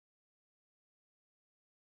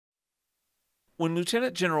When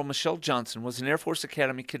Lieutenant General Michelle Johnson was an Air Force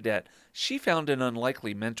Academy cadet, she found an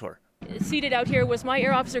unlikely mentor. Seated out here was my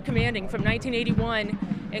Air Officer Commanding from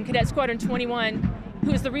 1981 in Cadet Squadron 21,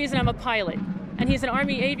 who is the reason I'm a pilot. And he's an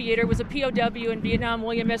Army aviator, was a POW in Vietnam,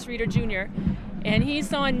 William S. Reeder Jr., and he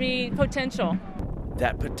saw in me potential.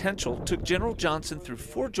 That potential took General Johnson through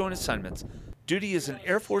 4 joint assignments, duty as an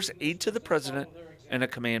Air Force aide to the President and a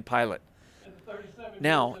command pilot.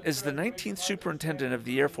 Now, as the 19th Superintendent of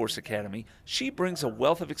the Air Force Academy, she brings a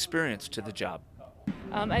wealth of experience to the job.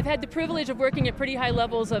 I've had the privilege of working at pretty high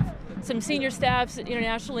levels of some senior staffs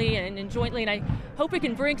internationally and jointly, and I hope we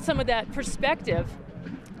can bring some of that perspective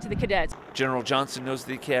to the cadets. General Johnson knows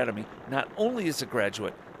the Academy not only as a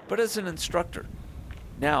graduate, but as an instructor.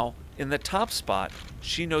 Now, in the top spot,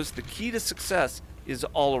 she knows the key to success is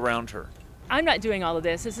all around her. I'm not doing all of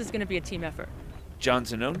this. This is going to be a team effort. John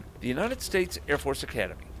Zanone, the United States Air Force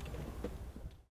Academy.